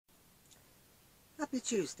Happy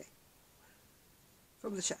Tuesday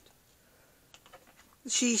from the shed. The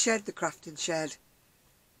she shed, the crafting shed.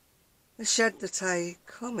 The shed that I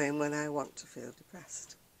come in when I want to feel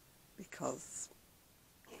depressed. Because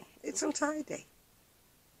it's untidy.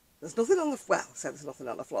 There's nothing on the floor. Well, so there's nothing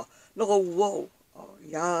on the floor. No wool or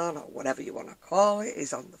yarn or whatever you want to call it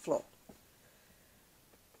is on the floor.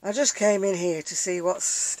 I just came in here to see what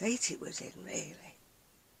state it was in, really.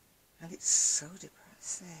 And it's so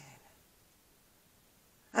depressing.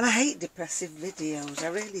 And I hate depressive videos, I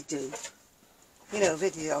really do. You know,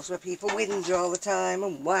 videos where people whinge all the time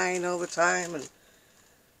and whine all the time, and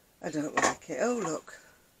I don't like it. Oh, look.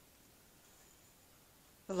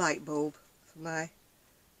 The light bulb for my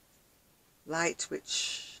light,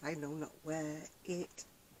 which I know not where it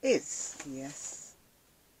is. Yes.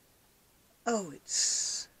 Oh,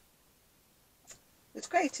 it's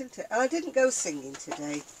great, isn't it? And I didn't go singing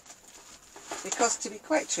today because, to be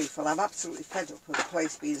quite truthful, I'm absolutely fed up with the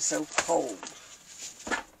place being so cold.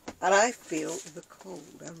 And I feel the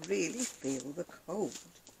cold. I really feel the cold.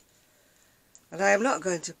 And I am not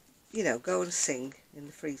going to, you know, go and sing in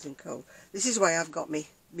the freezing cold. This is why I've got me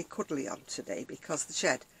cuddly on today, because the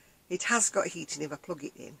shed, it has got heating if I plug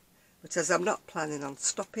it in. But as I'm not planning on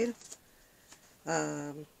stopping,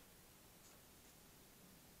 I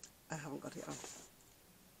haven't got it on.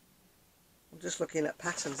 I'm just looking at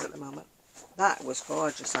patterns at the moment. That was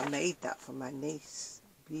gorgeous. I made that for my niece.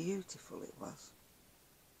 Beautiful it was.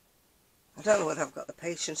 I don't know whether I've got the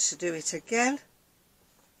patience to do it again,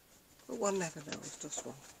 but one never knows, does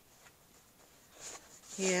one?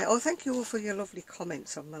 Yeah, oh, thank you all for your lovely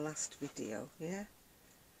comments on my last video, yeah?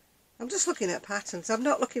 I'm just looking at patterns. I'm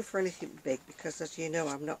not looking for anything big because, as you know,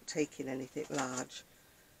 I'm not taking anything large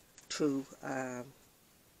to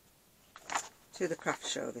the craft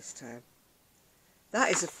show this time. That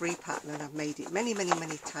is a free pattern and I've made it many, many,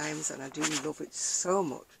 many times and I do love it so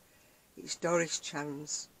much. It's Doris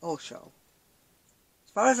Chan's All Shawl.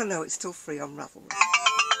 As far as I know, it's still free on Ravelry.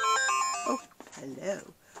 Oh, hello.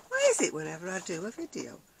 Why is it whenever I do a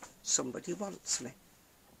video, somebody wants me?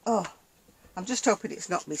 Oh, I'm just hoping it's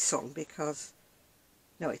not my son because,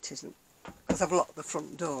 no it isn't, because I've locked the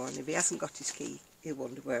front door and if he hasn't got his key, he'll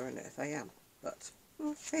wonder where on earth I am. But,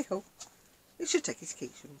 hey ho, he should take his key,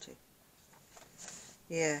 shouldn't he?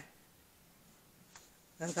 Yeah.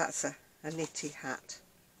 Now that's a knitty hat.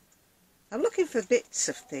 I'm looking for bits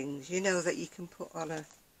of things, you know, that you can put on a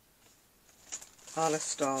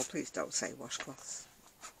stall. Please don't say washcloths.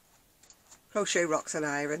 Crochet Rocks and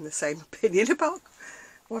I are in the same opinion about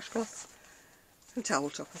washcloths and towel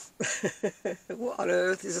toppers. What on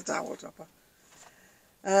earth is a towel topper?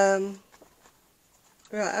 Right,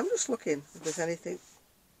 I'm just looking if there's anything.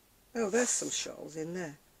 Oh, there's some shawls in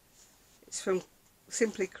there. It's from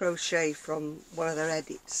Simply Crochet, from one of their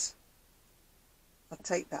edits. I'll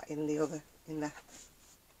take that in the other,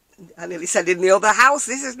 I nearly said in the other house.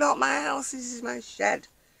 This is not my house, this is my shed.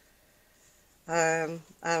 And,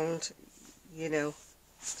 you know,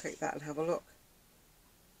 take that and have a look.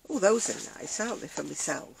 Oh, those are nice, aren't they, for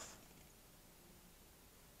myself?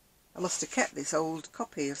 I must have kept this old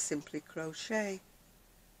copy of Simply Crochet.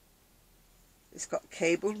 It's got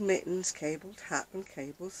cabled mittens, cabled hat and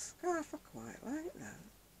cabled scarf. I quite like that.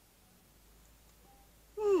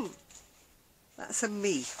 That's a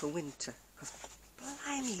me for winter, because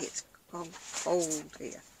blimey, it's gone cold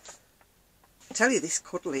here. I tell you, this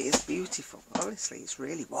cuddly is beautiful. Honestly, it's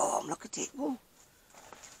really warm. Look at it. Ooh.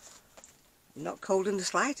 Not cold in the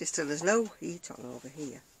slightest, and there's no heat on over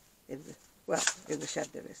here. In the shed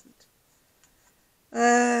there isn't.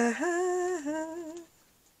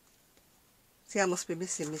 See, I must be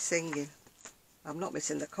missing me singing. I'm not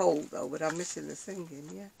missing the cold though, but I'm missing the singing,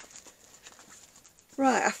 yeah.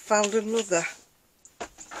 Right, I found another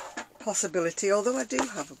possibility, although I do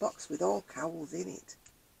have a box with all cowls in it.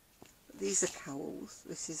 But these are cowls.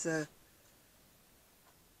 This is a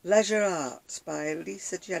Leisure Arts by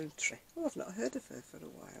Lisa Gentry. Oh, I've not heard of her for a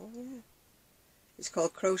while, yeah. It's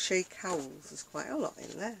called Crochet Cowls. There's quite a lot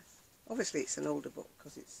in there. Obviously it's an older book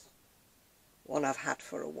because it's one I've had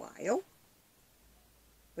for a while.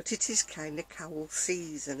 But it is kind of cowl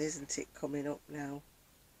season, isn't it, coming up now?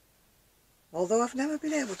 Although I've never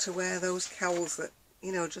been able to wear those cowls that,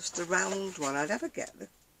 you know, just a round one. I never get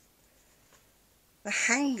the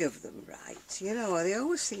hang of them right, you know. They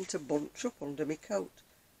always seem to bunch up under my coat.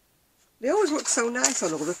 They always look so nice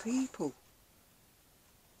on other people.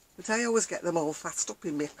 But I always get them all fast up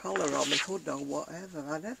in my collar or my hood or whatever.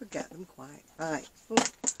 I never get them quite right. Oh,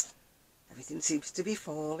 everything seems to be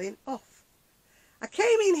falling off. I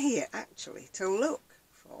came in here actually to look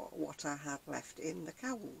for what I had left in the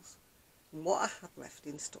cowls and what I had left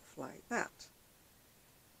in stuff like that.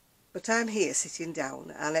 But I'm here sitting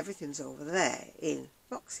down and everything's over there in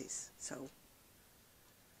boxes. So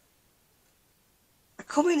I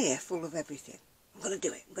come in here full of everything. I'm going to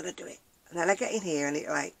do it, I'm going to do it. And then I get in here and it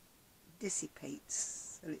like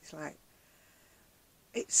dissipates. And it's like,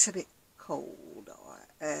 it's a bit cold. Or,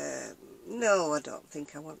 no, I don't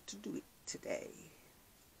think I want to do it today.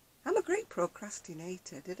 I'm a great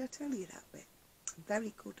procrastinator. Did I tell you that bit? I'm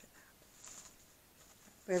very good at that.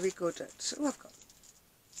 Very good at... Oh, I've got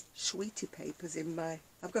sweetie papers in my...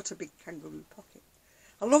 I've got a big kangaroo pocket.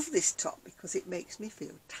 I love this top because it makes me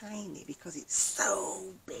feel tiny because it's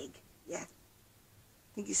so big. Yeah.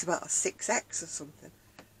 I think it's about a 6X or something.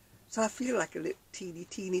 So I feel like a little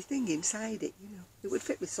teeny thing inside it, you know. It would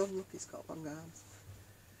fit my son. Look, he's got long arms.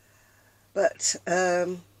 But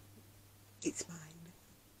it's mine.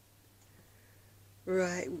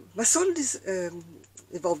 Right. My son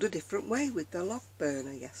evolved a different way with the log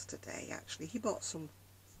burner yesterday, actually. He bought some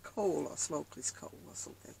coal or smokeless coal or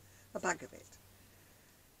something, a bag of it.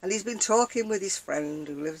 And he's been talking with his friend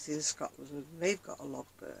who lives in Scotland and they've got a log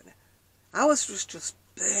burner. Ours was just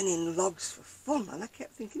burning logs for fun and I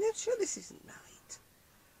kept thinking, I'm sure this isn't right.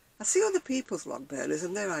 I see other people's log burners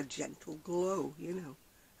and they're a gentle glow, you know.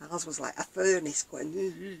 Ours was like a furnace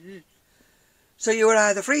going... So you were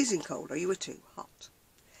either freezing cold or you were too hot.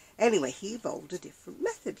 Anyway, he evolved a different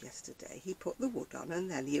method yesterday. He put the wood on and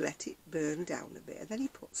then he let it burn down a bit and then he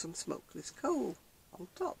put some smokeless coal on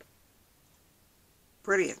top.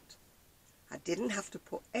 Brilliant. I didn't have to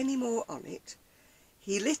put any more on it.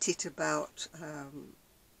 He lit it about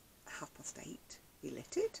 8:30. He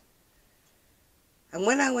lit it. And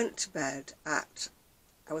when I went to bed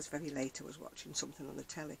I was very late, I was watching something on the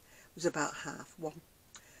telly. It was about 1:30.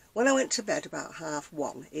 When I went to bed about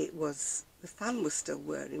 1:30, the fan was still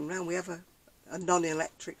whirring round. We have a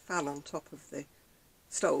non-electric fan on top of the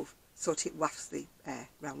stove, so it wafts the air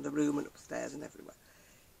round the room and upstairs and everywhere.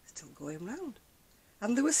 Still going round.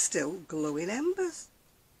 And there was still glowing embers.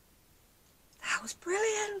 That was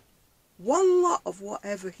brilliant. One lot of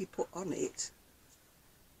whatever he put on it.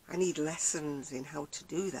 I need lessons in how to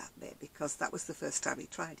do that bit because that was the first time he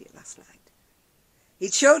tried it last night.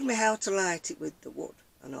 He'd showed me how to light it with the wood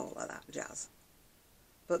and all of that jazz.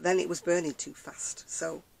 But then it was burning too fast.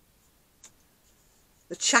 So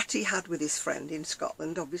the chat he had with his friend in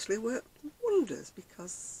Scotland obviously worked wonders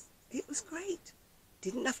because it was great.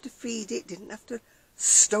 Didn't have to feed it, didn't have to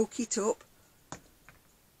stoke it up.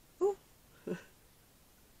 Oh,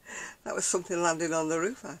 that was something landing on the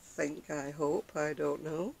roof, I think, I hope, I don't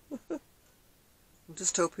know. I'm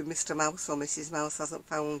just hoping Mr. Mouse or Mrs. Mouse hasn't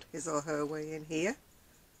found his or her way in here.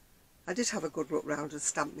 I did have a good look round and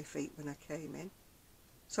stamp my feet when I came in.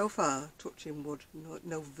 So far, touching wood,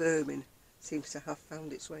 no vermin seems to have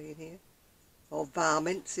found its way in here. Or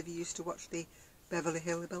varmints, if you used to watch the Beverly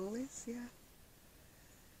Hillbillies, yeah.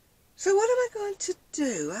 So what am I going to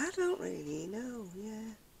do? I don't really know,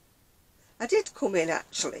 yeah. I did come in,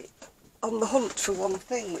 actually, on the hunt for one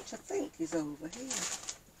thing, which I think is over here.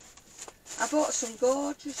 I bought some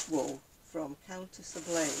gorgeous wool from Countess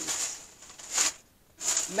Ablaze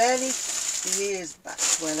many years back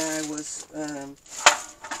when I was...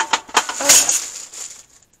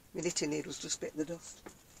 my knitting needles just bit the dust.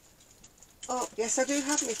 Oh, yes, I do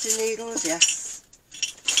have knitting needles, yes.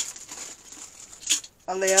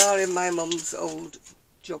 And they are in my mum's old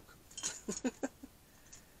jug.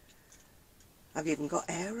 I've even got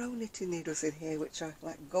aero knitting needles in here, which are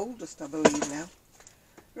like gold dust, I believe now.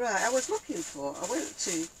 Right, I was looking for, I went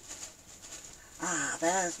to...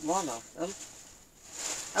 there's one of them.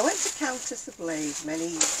 I went to Countess Ablaze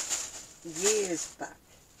many years back.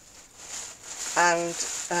 And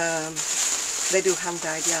they do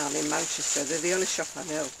hand-dyed yarn in Manchester. They're the only shop I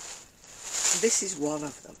know. This is one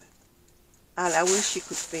of them. And I wish you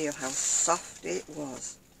could feel how soft it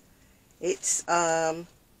was. It's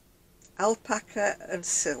alpaca and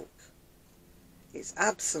silk. It's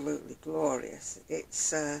absolutely glorious.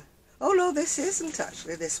 It's, oh no, this isn't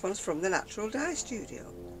actually. This one's from the Natural Dye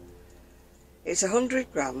Studio. It's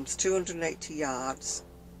 100 grams, 280 yards.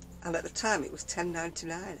 And at the time it was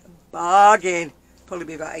 £10.99. A bargain. Probably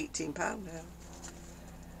be about £18 now.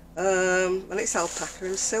 And it's alpaca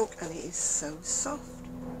and silk and it is so soft.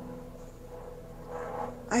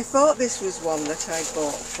 I thought this was one that I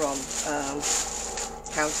bought from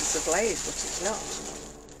Countess Ablaze, but it's not.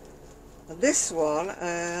 And this one,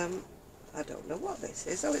 I don't know what this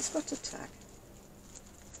is. Oh, it's got a tag.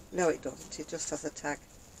 No, it doesn't. It just has a tag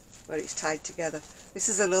where it's tied together. This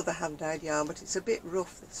is another hand-dyed yarn, but it's a bit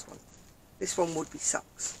rough, this one. This one would be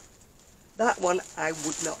socks. That one I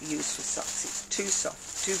would not use for socks. It's too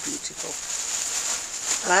soft, too beautiful.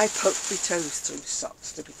 And I poked my toes through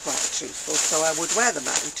socks, to be quite truthful, so I would wear them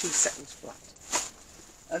out in 2 seconds flat.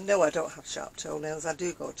 And no, I don't have sharp toenails. I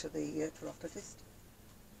do go to the chiropodist.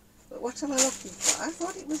 But what am I looking for? I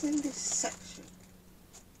thought it was in this section.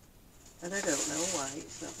 And I don't know why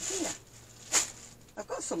it's not here. I've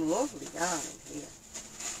got some lovely yarn in here.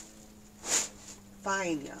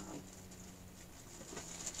 Fine yarn.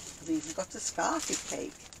 I've even got a scarfy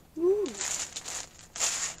cake. Ooh.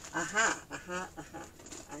 Aha.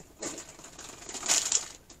 I think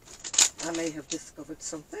I may have discovered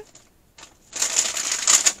something.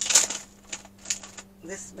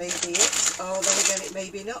 This may be it. Oh, then again, it may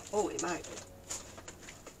be not. Oh, it might be.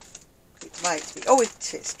 It might be. Oh,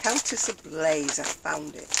 it is. Countess Ablaze. I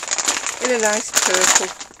found it in a nice purple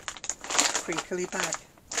crinkly bag.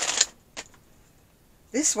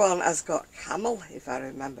 This one has got camel, if I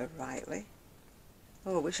remember rightly.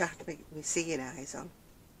 Oh, I wish I had my seeing eyes on.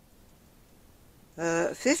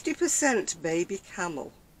 50% baby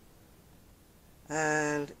camel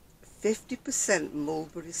and 50%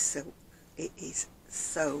 mulberry silk. It is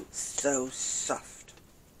so soft,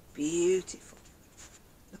 beautiful.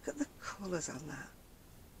 Look at the colours on that.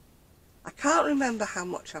 I can't remember how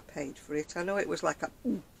much I paid for it. I know it was like a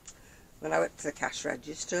when I went to the cash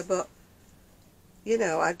register, but you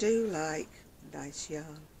know, I do like nice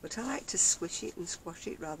yarn, but I like to squish it and squash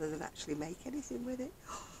it rather than actually make anything with it.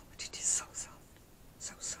 Oh, but it is so soft,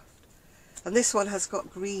 so soft. And this one has got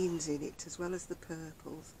greens in it as well as the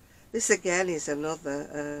purples. This again is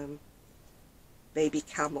another baby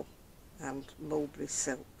camel and mulberry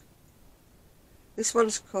silk. This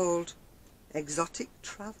one's called Exotic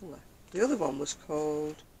Traveller. The other one was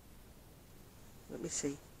called, let me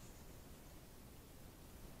see.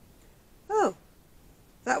 Oh,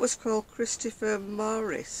 that was called Christopher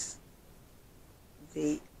Morris,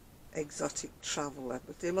 the Exotic Traveller.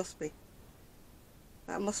 But there must be,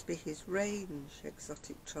 that must be his range,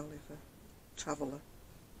 Exotic Traveller.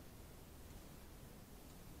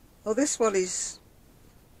 Oh, this one is,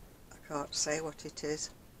 I can't say what it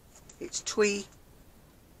is. It's twee,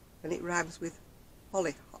 and it rhymes with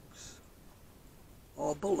hollyhocks,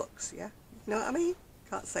 or bullocks, yeah? You know what I mean?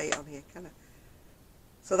 Can't say it on here, can I?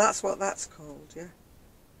 So that's what that's called, yeah?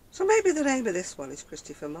 So maybe the name of this one is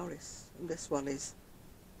Christopher Morris, and this one is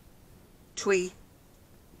twee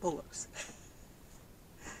bullocks.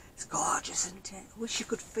 It's gorgeous, isn't it? I wish you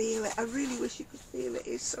could feel it. I really wish you could feel it.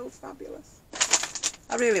 It's so fabulous.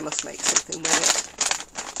 I really must make something with it.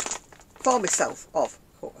 For myself, of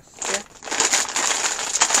course, yeah?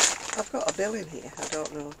 I've got a bill in here, I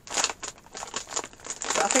don't know.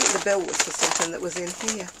 But I think the bill was for something that was in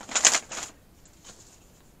here.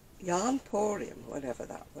 Yarnporium, whatever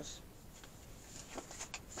that was.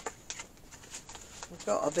 I've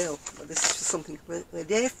got a bill, but this is for something completely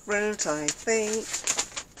different, I think.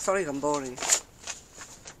 Sorry if I'm boring.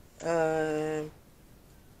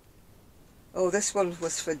 Oh, this one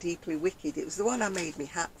was for Deeply Wicked. It was the one I made my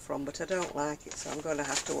hat from, but I don't like it, so I'm going to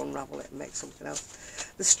have to unravel it and make something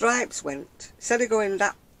else. The stripes went, instead of going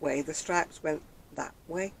that way, the stripes went that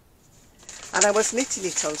way. And I was knitting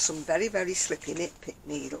it on some very, very slippy knit pick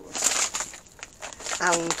needles.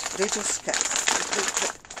 And they just kept,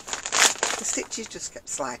 the stitches just kept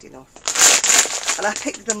sliding off. And I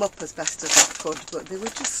picked them up as best as I could, but they were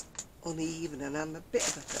just uneven, and I'm a bit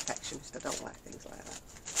of a perfectionist. I don't like things like that.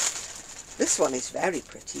 This one is very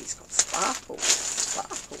pretty. It's got sparkles.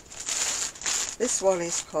 This one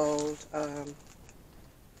is called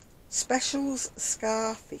Specials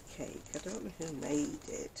Scarfy Cake. I don't know who made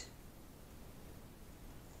it.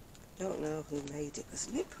 Don't know who made it.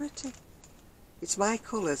 Isn't it pretty? It's my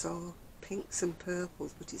colours, all pinks and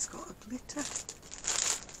purples, but it's got a glitter.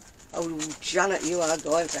 Oh, Janet, you are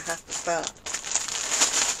going to have to start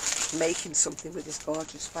making something with this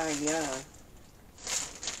gorgeous fine yarn.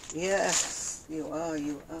 Yes, you are,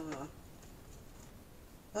 you are.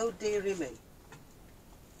 Oh, dearie me.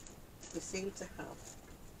 We seem to have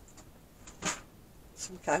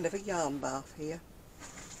some kind of a yarn bath here.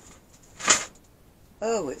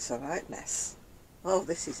 Oh, it's a right mess. Oh,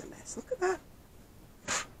 this is a mess. Look at that.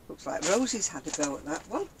 Looks like Rosie's had a go at that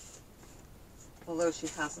one. Although she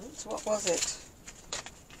hasn't. What was it?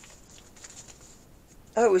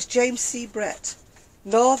 Oh, it was James C. Brett.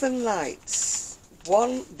 Northern Lights.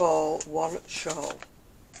 1 ball, 1 shawl.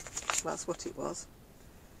 That's what it was.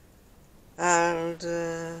 And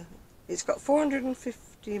it's got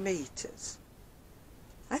 450 metres.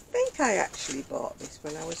 I think I actually bought this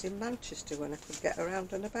when I was in Manchester, when I could get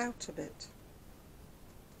around and about a bit.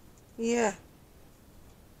 Yeah.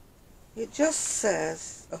 It just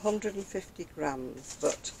says 150 grams,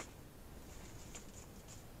 but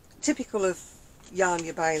typical of yarn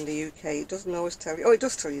you buy in the UK, it doesn't always tell you. Oh, it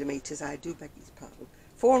does tell you the metres, I do beg his pardon.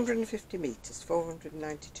 450 metres,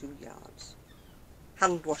 492 yards.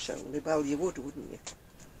 Hand wash only. Well, you would, wouldn't you?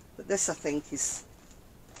 But this, I think, is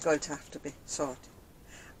going to have to be sorted.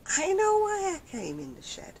 I know why I came in the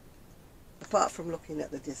shed. Apart from looking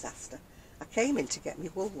at the disaster, I came in to get me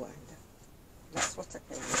wool winder. That's what I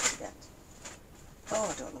came in to get. Oh,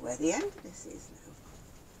 I don't know where the end of this is now.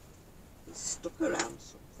 It's stuck around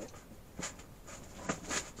something.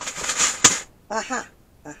 Aha,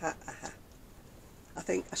 aha, aha. I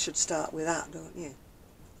think I should start with that, don't you?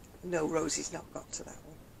 No, Rosie's not got to that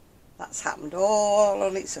one. That's happened all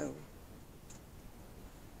on its own.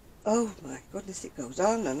 Oh my goodness, it goes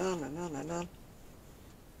on and on and on and on.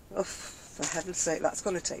 Oh, for heaven's sake, that's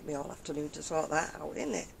going to take me all afternoon to sort that out,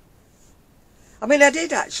 isn't it? I mean, I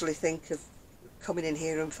did actually think of coming in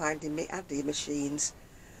here and finding me Addy machines.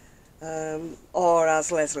 Or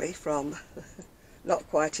as Leslie from Not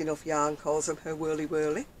Quite Enough Yarn calls them, her whirly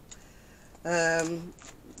whirly.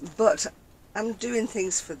 But I'm doing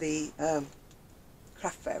things for the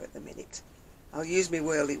craft fair at the minute. I'll use me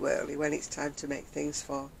whirly whirly when it's time to make things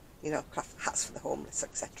for, you know, craft hats for the homeless,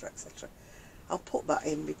 etc, etc. I'll put that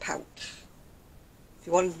in my pouch. If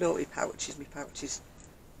you want to know what my pouch is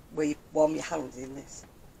where you warm your hands in this.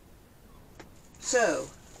 So,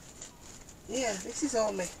 yeah, this is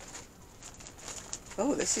all me.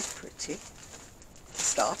 Oh, this is pretty. I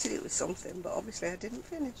started it with something, but obviously I didn't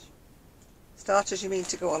finish. Start as you mean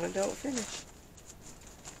to go on and don't finish.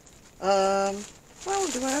 Well, I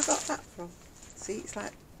wonder where I got that from. See, it's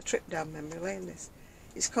like a trip down memory lane, this.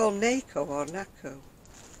 It's called Nako or Nako.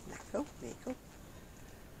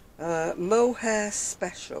 Nako? Mohair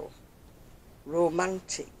Special.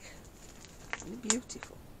 Romantic.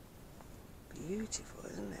 Beautiful. Beautiful,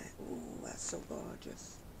 isn't it? Ooh, that's so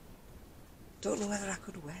gorgeous. Don't know whether I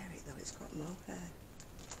could wear it though, it's got mohair.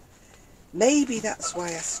 Maybe that's why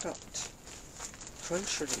I stopped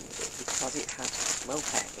crocheting with it, because it had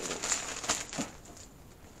mohair in it.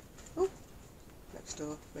 Oh, next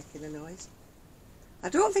door, making a noise. I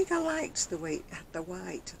don't think I liked the way it had the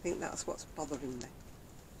white. I think that's what's bothering me.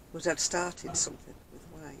 Was I'd started something with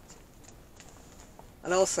white.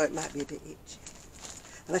 And also it might be a bit itchy.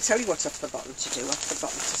 And I tell you what I've forgotten to do. I've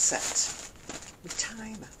forgotten to set my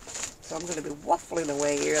timer. So I'm going to be waffling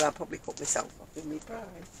away here and I'll probably cut myself off in my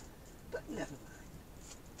prime. But never mind.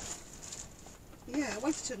 Yeah, I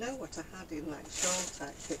wanted to know what I had in like shawl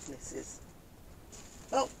type thicknesses.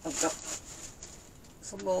 Oh, I've got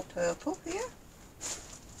some more purple here.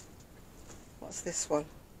 What's this one?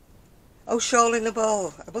 Oh, shawl in a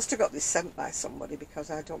ball. I must have got this sent by somebody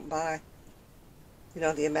because I don't buy, you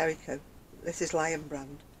know, the American. This is Lion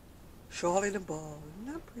brand. Shawl in a ball.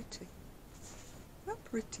 Isn't that pretty? Not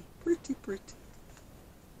pretty. Pretty, pretty.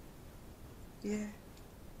 Yeah.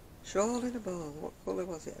 Shawl in a ball. What colour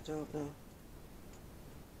was it? I don't know.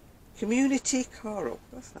 Community Coral.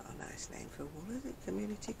 That's not a nice name for wool, is it?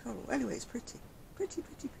 Community Coral. Anyway, it's pretty. Pretty,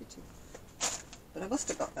 pretty, pretty. But I must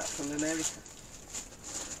have got that from America.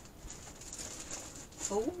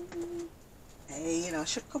 Oh. Hey, you know, I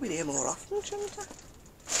should come in here more often, shouldn't I?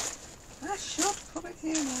 I should come in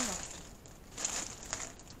here more often.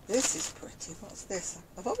 This is pretty. What's this?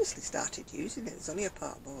 I've obviously started using it. It's only a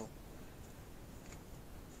part ball.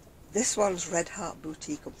 This one's Red Heart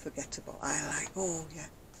Boutique Unforgettable. I like, oh yeah.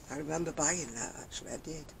 I remember buying that actually, I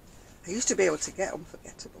did. I used to be able to get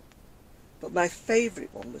Unforgettable. But my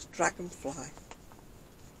favourite one was Dragonfly.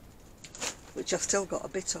 Which I've still got a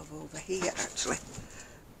bit of over here actually.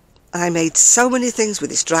 I made so many things with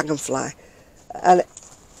this Dragonfly. And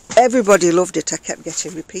everybody loved it. I kept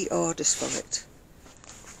getting repeat orders for it.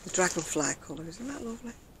 The Dragonfly colour, isn't that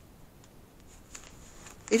lovely?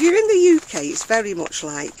 If you're in the UK, it's very much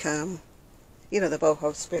like, you know, the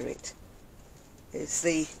boho spirit. It's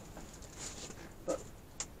the, but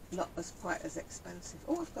not as quite as expensive.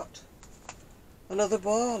 Oh, I've got another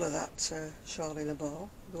ball of that shawl in a ball,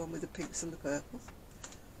 the one with the pinks and the purples.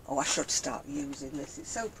 Oh, I should start using this. It's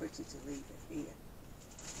so pretty to leave it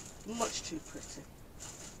here. Much too pretty.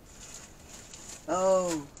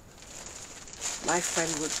 Oh. My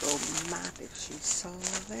friend would go mad if she saw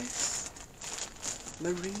this.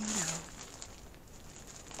 Merino.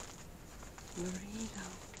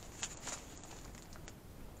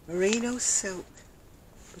 Merino silk.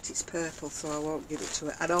 But it's purple, so I won't give it to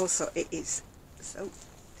her. And also, it is so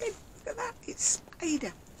thin. Look at that. It's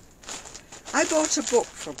spider. I bought a book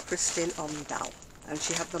from Christine Omdal, and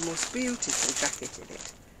she had the most beautiful jacket in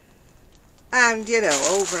it. And, you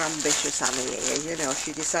know, over-ambitious Annie here, you know,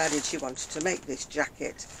 she decided she wanted to make this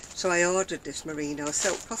jacket. So I ordered this merino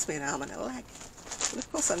silk. Cost me an arm and a leg. And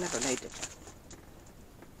of course I never made the jacket.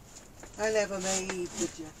 I never made the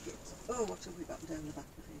jacket. Oh, what have we got down the back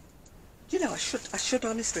of here? Do you know, I should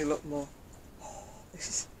honestly look more. Oh, this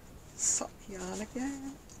is sock yarn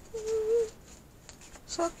again.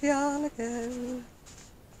 Sock yarn again.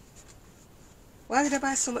 Why did I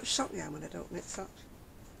buy so much sock yarn when I don't knit socks?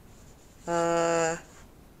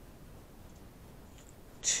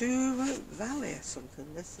 To Valley or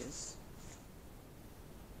something, this is.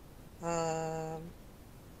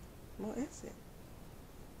 What is it?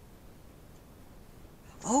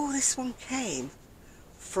 Oh, this one came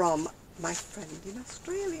from my friend in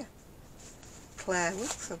Australia, Claire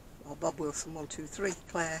Wilson, or Bob Wilson 123,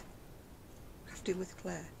 Claire, crafting with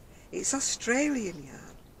Claire. It's Australian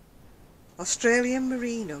yarn, Australian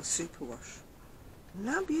Merino superwash. Isn't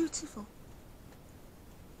that beautiful?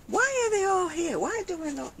 Why are they all here? Why do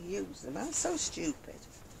I not use them? I'm so stupid.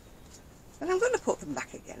 And I'm going to put them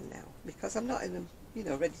back again now, because I'm not in them, you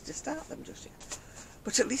know, ready to start them just yet.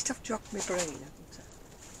 But at least I've jogged my brain, haven't I?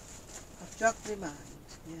 I've jogged my mind,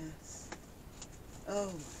 yes. Oh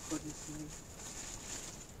my goodness me.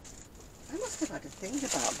 I must have had a thing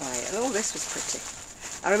about buying it. Oh, this was pretty.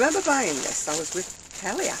 I remember buying this. I was with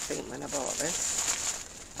Kelly, I think, when I bought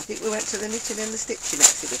this. I think we went to the Knitting and the Stitching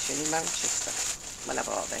exhibition in Manchester when I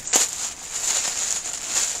bought this.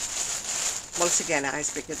 Once again,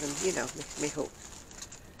 eyes bigger than, you know, me hook.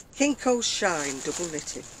 Kinko's Shine double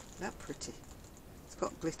knitting. Isn't that pretty? It's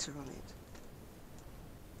got glitter on it.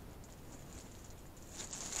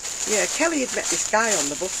 Yeah, Kelly had met this guy on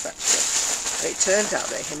the bus actually, and it turned out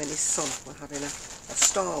that him and his son were having a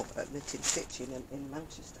stall at Knitting Stitching in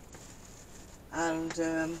Manchester,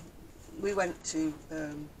 and we went to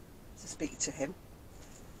speak to him,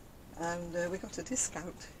 and we got a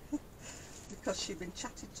discount because she'd been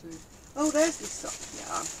chatting to him. Oh, there's this sock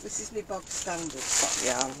yarn. This is my bog standard sock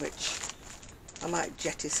yarn, which I might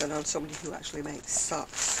jettison on somebody who actually makes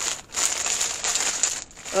socks.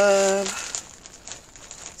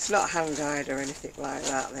 It's not hand dyed or anything like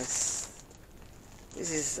that. This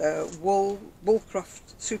is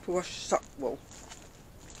Woolcroft Superwash sock wool.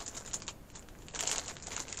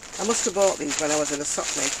 I must have bought these when I was in a sock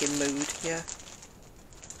making mood. Yeah.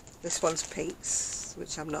 This one's pinks,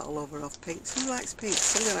 which I'm not a lover of pinks. Who likes pinks?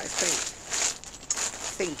 Somebody likes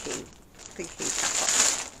pink. Thinking cap on.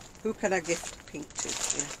 Who can I gift pink to?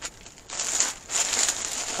 Yeah.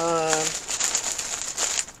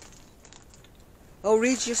 Oh,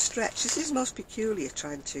 read your stretch. This is most peculiar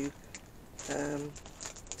trying to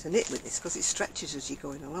knit with this, because it stretches as you're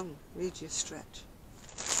going along. Read your stretch.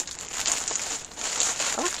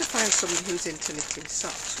 I'll have to find somebody who's into knitting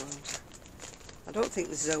socks, won't I? I don't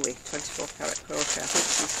think Zoe, 24 karat crochet, I think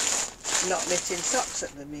she's not knitting socks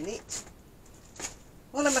at the minute.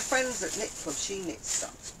 One of my friends at Knit Club, she knits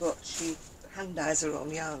socks, but she hand dyes her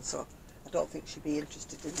own yarn, so I don't think she'd be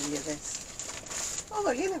interested in any of this.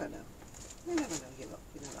 Although you never know. You never know, you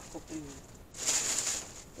know that whole thing.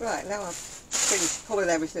 Right, now I've finished pulling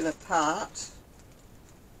everything apart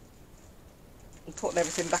and putting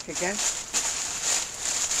everything back again.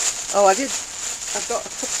 Oh, I've got a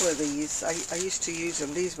couple of these. I used to use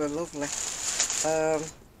them. These were lovely.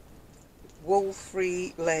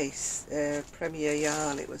 Wool-free lace, Premier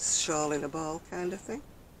yarn. It was shawl in a ball kind of thing.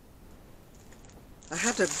 I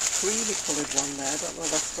had a creamy coloured one there. I don't know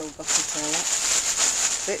if I've still got it or not.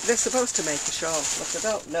 They're supposed to make a shawl, but I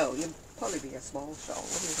don't know. You'd probably be a small shawl,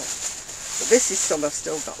 wouldn't it? But this is some I've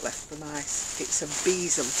still got left from ice. It's a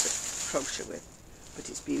besom to crochet with, but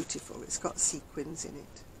it's beautiful. It's got sequins in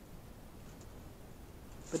it.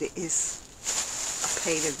 But it is a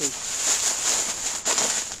pain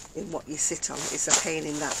in what you sit on. It's a pain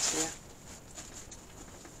in that, yeah.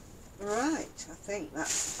 Right, I think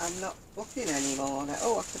that's, I'm not booking anymore now.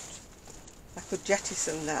 Oh, I could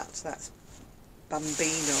jettison that. That's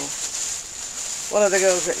Bambino. One of the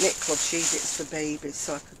girls at Knit Club, she knits for babies,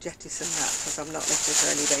 so I could jettison that because I'm not knitting for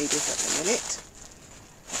any babies at the minute.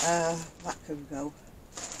 That can go.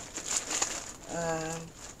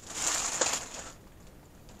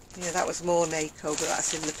 Yeah, that was more Mako, but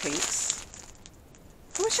that's in the pinks.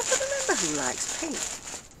 I wish I could remember who likes pink.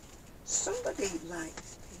 Somebody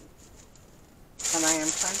likes pink. And I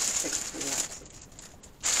am trying to think who likes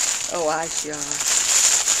it. Oh, ice yarn.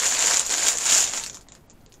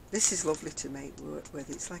 This is lovely to make work with.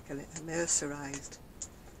 It's like a mercerised.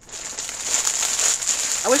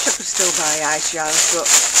 I wish I could still buy ice yarns, but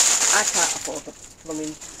I can't afford the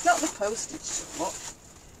plumbing. It's not the postage so much.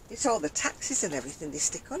 It's all the taxes and everything they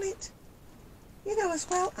stick on it. You know, as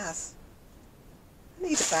well as. I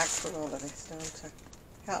need a bag for all of this, don't I?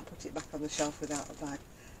 Can't put it back on the shelf without a bag.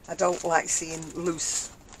 I don't like seeing loose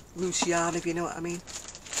yarn, if you know what I mean.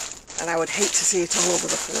 And I would hate to see it all over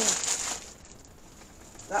the floor.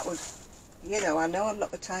 That would, you know I'm not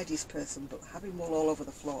the tidiest person, but having wool all over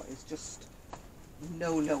the floor is just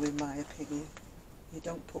no in my opinion. You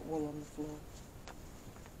don't put wool on the floor.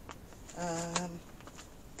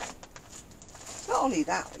 Not only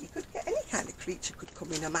that, but you could get any kind of creature could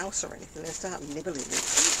come in, a mouse or anything, and start nibbling it.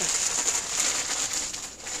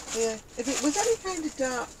 Yeah, if it was any kind of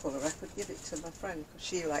dark colour, I could give it to my friend, because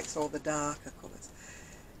she likes all the darker colours.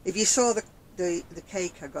 If you saw the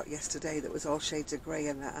cake I got yesterday that was all shades of grey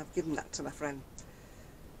and that, I've given that to my friend,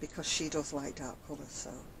 because she does like dark colours,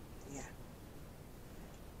 so yeah.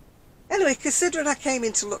 Anyway, considering I came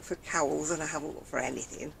in to look for cowls and I haven't looked for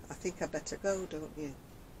anything, I think I better go, don't you?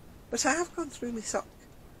 But I have gone through my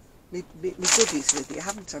goodies with you,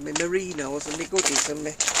 haven't I? My merinos and my goodies and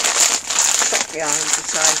my sock yarns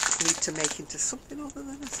that I need to make into something other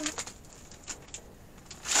than a sock.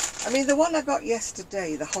 I mean, the one I got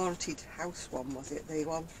yesterday, the haunted house one, was it? The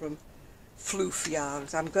one from Floof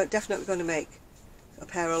Yarns. I'm definitely going to make a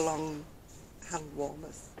pair of long hand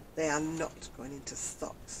warmers. They are not going into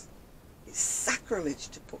socks. It's sacrilege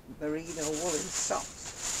to put merino wool in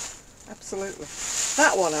socks. Absolutely.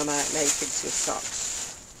 That one I might make into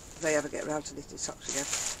socks. If they ever get around to knitting socks again.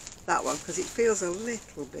 That one, because it feels a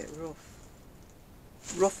little bit rough.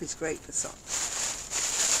 Rough is great for socks.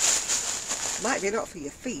 Might be not for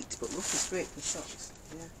your feet, but rough is great for socks.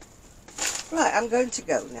 Yeah. Right, I'm going to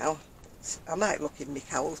go now. I might look in my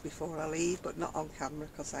cowls before I leave, but not on camera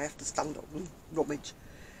because I have to stand up and rummage.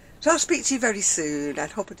 So I'll speak to you very soon. I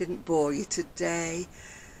hope I didn't bore you today.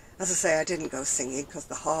 As I say, I didn't go singing because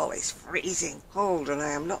the hall is freezing cold and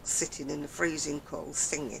I am not sitting in the freezing cold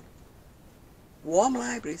singing. Warm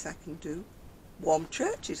libraries I can do. Warm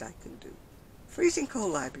churches I can do. Freezing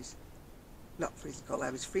cold libraries. Not freezing cold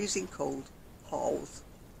libraries, freezing cold halls.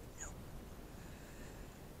 No.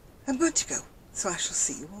 I'm going to go, so I shall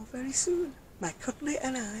see you all very soon. My cuddly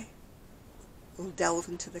and I will delve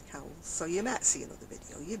into the cowls, so you might see another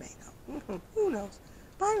video, you may not. Who knows?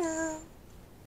 Bye now.